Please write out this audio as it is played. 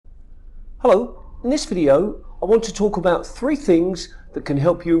Hello, in this video I want to talk about 3 things that can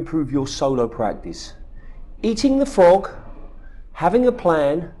help you improve your solo practice. Eating the frog, having a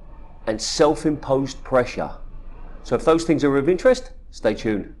plan, and self-imposed pressure. So if those things are of interest, stay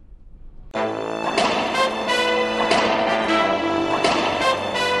tuned.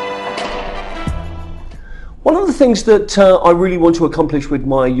 One of the things that I really want to accomplish with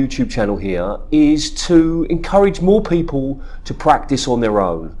my YouTube channel here is to encourage more people to practice on their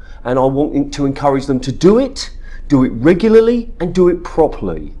own. And I want to encourage them to do it regularly, and do it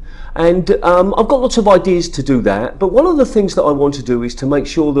properly. And I've got lots of ideas to do that, but one of the things that I want to do is to make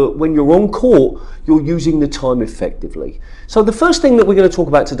sure that when you're on court, you're using the time effectively. So the first thing that we're going to talk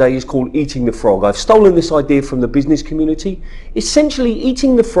about today is called eating the frog. I've stolen this idea from the business community. Essentially,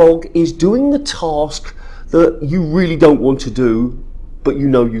 eating the frog is doing the task that you really don't want to do, but you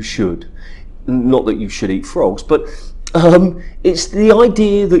know you should. Not that you should eat frogs, but it's the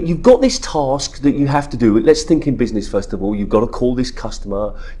idea that you've got this task that you have to do. Let's think in business first of all. You've got to call this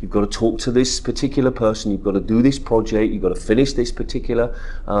customer, you've got to talk to this particular person, you've got to do this project, you've got to finish this particular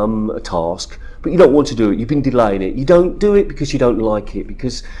task, but you don't want to do it. You've been delaying it. You don't do it because you don't like it,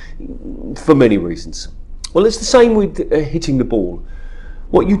 because for many reasons. Well, it's the same with hitting the ball.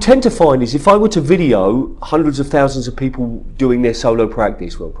 What you tend to find is if I were to video hundreds of thousands of people doing their solo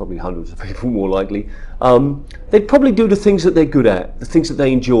practice, well, probably hundreds of people more likely, they'd probably do the things that they're good at, the things that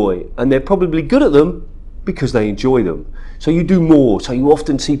they enjoy, and they're probably good at them because they enjoy them. So you do more. So you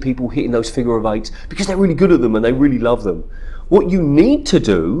often see people hitting those figure of 8s because they're really good at them and they really love them. What you need to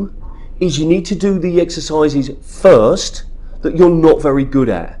do is you need to do the exercises first that you're not very good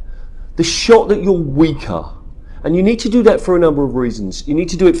at, the shot that you're weaker. And you need to do that for a number of reasons. You need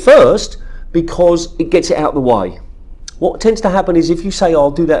to do it first because it gets it out of the way. What tends to happen is if you say, oh,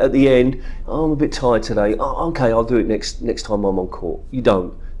 I'll do that at the end, oh, I'm a bit tired today, oh, okay, I'll do it next time I'm on court. You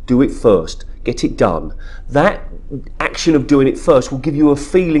don't. Do it first. Get it done. That action of doing it first will give you a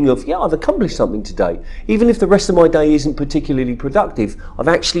feeling of, yeah, I've accomplished something today. Even if the rest of my day isn't particularly productive, I've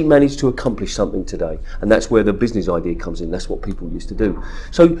actually managed to accomplish something today. And that's where the business idea comes in. That's what people used to do.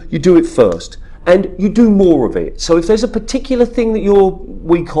 So you do it first. And you do more of it. So if there's a particular thing that you're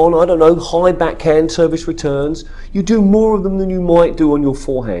weak on, I don't know, high backhand service returns, you do more of them than you might do on your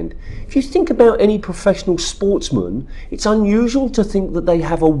forehand. If you think about any professional sportsman, it's unusual to think that they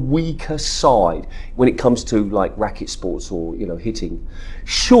have a weaker side when it comes to like racket sports or, you know, hitting.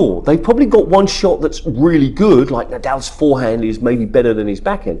 Sure, they've probably got one shot that's really good, like Nadal's forehand is maybe better than his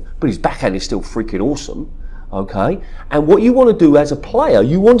backhand, but his backhand is still freaking awesome. Okay, and what you want to do as a player,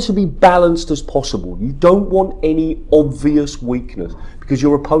 you want to be balanced as possible. You don't want any obvious weakness because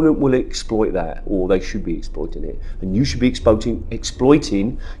your opponent will exploit that, or they should be exploiting it, and you should be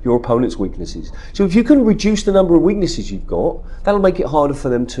exploiting your opponent's weaknesses. So if you can reduce the number of weaknesses you've got, that'll make it harder for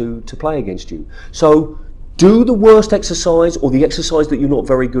them to play against you. So do the worst exercise or the exercise that you're not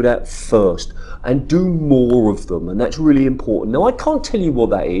very good at first, and do more of them, and that's really important. Now, I can't tell you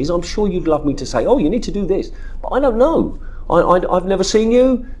what that is. I'm sure you'd love me to say, oh, you need to do this, but I don't know. I've never seen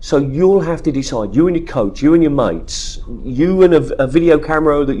you, so you'll have to decide. You and your coach, you and your mates, you and a video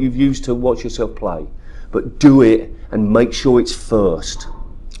camera that you've used to watch yourself play. But do it and make sure it's first. So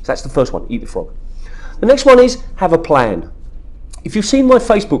that's the first one, eat the frog. The next one is have a plan. If you've seen my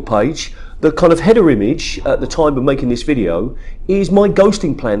Facebook page, the kind of header image at the time of making this video is my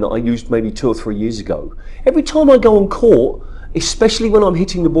ghosting plan that I used maybe 2 or 3 years ago. Every time I go on court, especially when I'm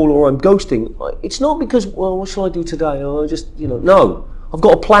hitting the ball or I'm ghosting, it's not because, well, what shall I do today? Oh, just, you know, no. I've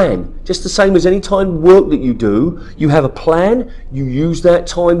got a plan. Just the same as any time work that you do, you have a plan, you use that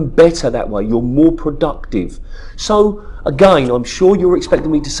time better that way, you're more productive. So again, I'm sure you're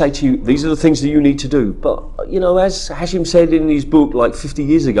expecting me to say to you, these are the things that you need to do. But, you know, as Hashim said in his book like 50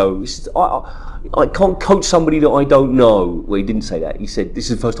 years ago, I can't coach somebody that I don't know. Well, he didn't say that. He said,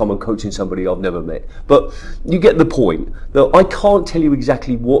 this is the first time I'm coaching somebody I've never met. But you get the point. That I can't tell you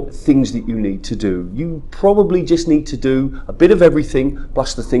exactly what things that you need to do. You probably just need to do a bit of everything,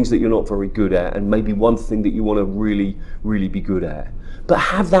 plus the things that you're not very good at, and maybe one thing that you want to really, really be good at. But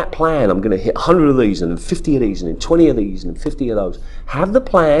have that plan. I'm going to hit 100 of these, and then 50 of these, and then 20 of these, and then 50 of those. Have the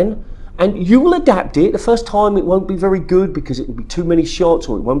plan. And you will adapt it. The first time it won't be very good because it will be too many shots,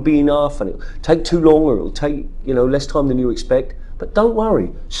 or it won't be enough, and it'll take too long, or it'll take, you know, less time than you expect. But don't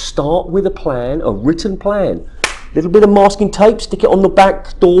worry. Start with a plan, a written plan. Little bit of masking tape, stick it on the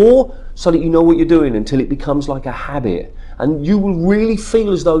back door so that you know what you're doing until it becomes like a habit. And you will really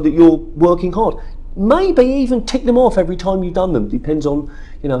feel as though that you're working hard. Maybe even tick them off every time you've done them. Depends on,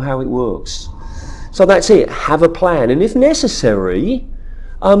 you know, how it works. So that's it. Have a plan. And if necessary,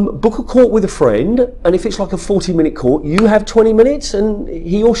 Book a court with a friend, and if it's like a 40-minute court, you have 20 minutes and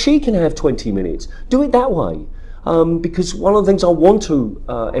he or she can have 20 minutes. Do it that way. Because one of the things I want to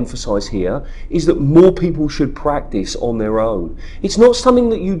emphasize here is that more people should practice on their own. It's not something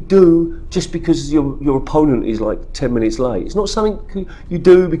that you do just because your opponent is like 10 minutes late. It's not something you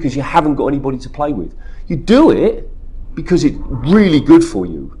do because you haven't got anybody to play with. You do it because it's really good for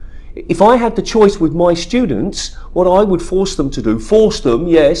you. If I had the choice with my students, what I would force them to do,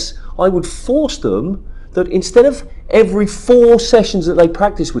 I would force them that instead of every 4 sessions that they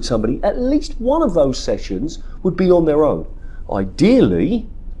practice with somebody, at least one of those sessions would be on their own. Ideally,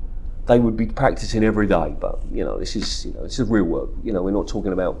 they would be practicing every day, but this is real work. We're not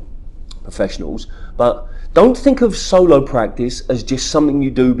talking about professionals. But don't think of solo practice as just something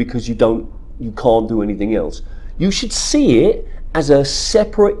you do because you can't do anything else. You should see it as a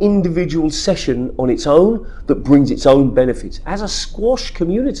separate individual session on its own that brings its own benefits. As a squash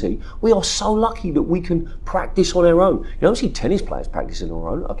community, we are so lucky that we can practice on our own. You don't see tennis players practicing on their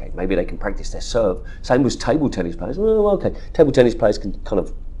own. Okay, maybe they can practice their serve. Same as table tennis players. Well, okay, table tennis players can kind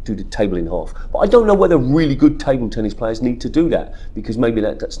of do the table in half. But I don't know whether really good table tennis players need to do that, because maybe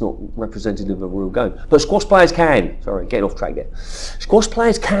that's not representative of a real game. But squash players can. Sorry, getting off track there. Squash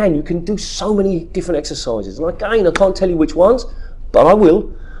players can. You can do so many different exercises. And again, I can't tell you which ones, but I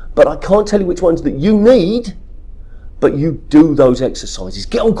will. But I can't tell you which ones that you need, but you do those exercises.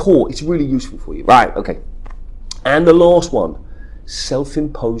 Get on court. It's really useful for you. Right, okay. And the last one,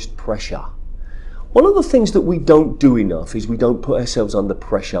 self-imposed pressure. One of the things that we don't do enough is we don't put ourselves under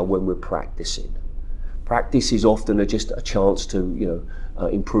pressure when we're practicing. Practice is often just a chance to,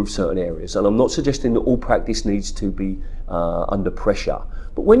 improve certain areas. And I'm not suggesting that all practice needs to be under pressure.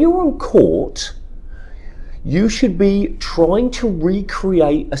 But when you're on court, you should be trying to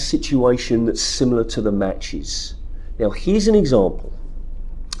recreate a situation that's similar to the matches. Now, here's an example.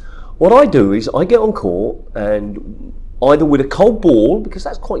 What I do is I get on court, and either with a cold ball, because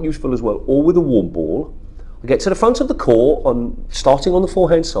that's quite useful as well, or with a warm ball, I get to the front of the court, starting on the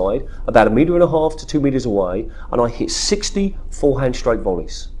forehand side, about 1.5 meters to 2 meters away, and I hit 60 forehand straight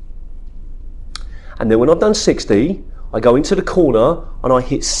volleys. And then when I've done 60, I go into the corner and I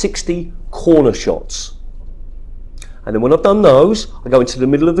hit 60 corner shots. And then when I've done those, I go into the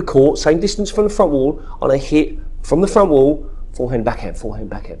middle of the court, same distance from the front wall, and I hit from the front wall, forehand, backhand, forehand,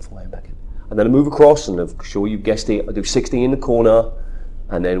 backhand, forehand, backhand. And then I move across, and I'm sure you've guessed it, I do 60 in the corner,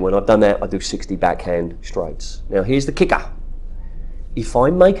 and then when I've done that, I do 60 backhand straights. Now here's the kicker. If I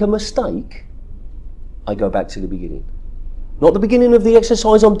make a mistake, I go back to the beginning. Not the beginning of the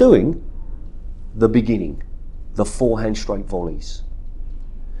exercise I'm doing, the beginning, the forehand straight volleys.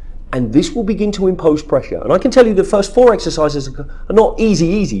 And this will begin to impose pressure. And I can tell you the first 4 exercises are not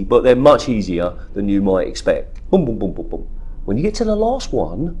easy, but they're much easier than you might expect. Boom, boom, boom, boom, boom. When you get to the last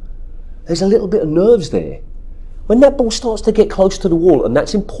one, there's a little bit of nerves there. When that ball starts to get close to the wall, and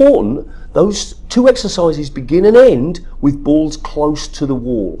that's important, those 2 exercises begin and end with balls close to the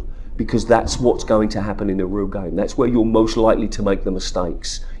wall, because that's what's going to happen in a real game. That's where you're most likely to make the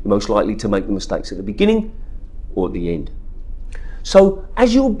mistakes. You're most likely to make the mistakes at the beginning or at the end. So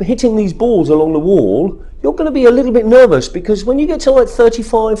as you're hitting these balls along the wall, you're going to be a little bit nervous, because when you get to like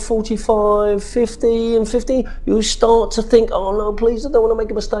 35, 45, 50 and 50, you start to think, oh no, please, I don't want to make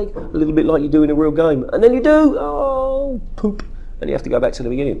a mistake. A little bit like you do in a real game. And then you do, oh, poop, and you have to go back to the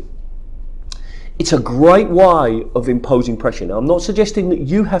beginning. It's a great way of imposing pressure. Now, I'm not suggesting that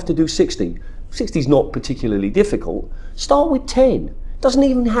you have to do 60. 60 is not particularly difficult. Start with 10. Doesn't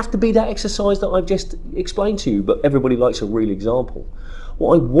even have to be that exercise that I've just explained to you, but everybody likes a real example.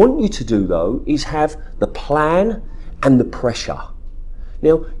 What I want you to do, though, is have the plan and the pressure.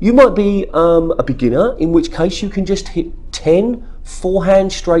 Now, you might be a beginner, in which case you can just hit 10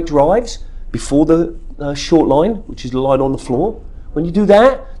 forehand straight drives before the short line, which is the line on the floor. When you do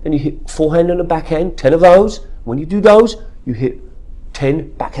that, then you hit forehand and a backhand, 10 of those. When you do those, you hit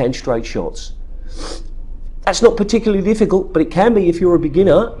 10 backhand straight shots. That's not particularly difficult, but it can be if you're a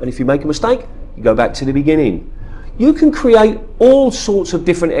beginner, and if you make a mistake, you go back to the beginning. You can create all sorts of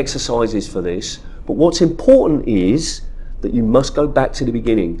different exercises for this, but what's important is that you must go back to the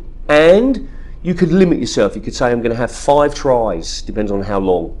beginning. And you could limit yourself. You could say, I'm going to have 5 tries, depends on how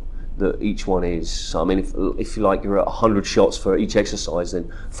long that each one is. So I mean, if you like, you're at 100 shots for each exercise,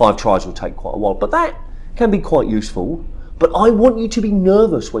 then 5 tries will take quite a while. But that can be quite useful. But I want you to be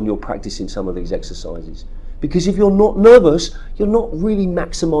nervous when you're practicing some of these exercises. Because if you're not nervous, you're not really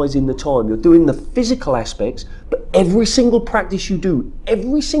maximizing the time. You're doing the physical aspects, but every single practice you do,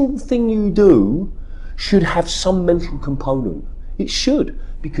 every single thing you do should have some mental component. It should,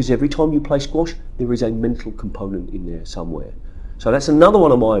 because every time you play squash, there is a mental component in there somewhere. So that's another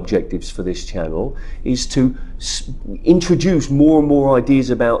one of my objectives for this channel, is to introduce more and more ideas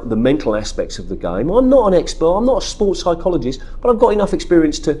about the mental aspects of the game. I'm not an expert, I'm not a sports psychologist, but I've got enough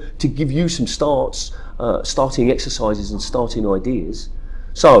experience to give you some starting exercises and starting ideas.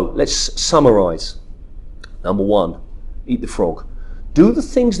 So let's summarise. Number one, eat the frog. Do the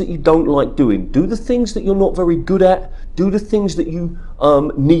things that you don't like doing. Do the things that you're not very good at. Do the things that you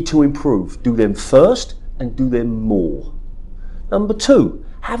need to improve. Do them first and do them more. Number two,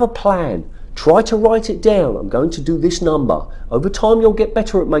 have a plan. Try to write it down. I'm going to do this number. Over time you'll get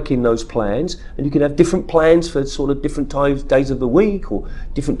better at making those plans, and you can have different plans for sort of different days of the week or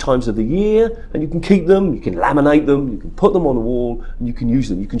different times of the year, and you can keep them, you can laminate them, you can put them on the wall, and you can use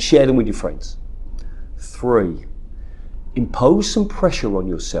them. You can share them with your friends. Three, impose some pressure on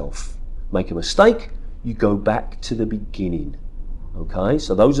yourself. Make a mistake, you go back to the beginning. Okay,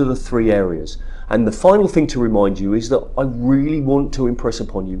 so those are the three areas. And the final thing to remind you is that I really want to impress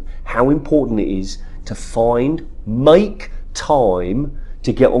upon you how important it is to make time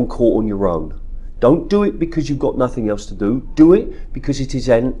to get on court on your own. Don't do it because you've got nothing else to do. Do it because it is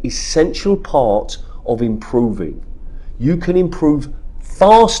an essential part of improving. You can improve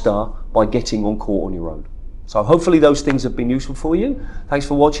faster by getting on court on your own. So hopefully those things have been useful for you. Thanks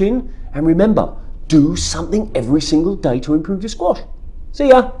for watching, and remember, do something every single day to improve your squash. See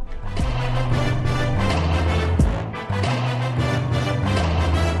ya!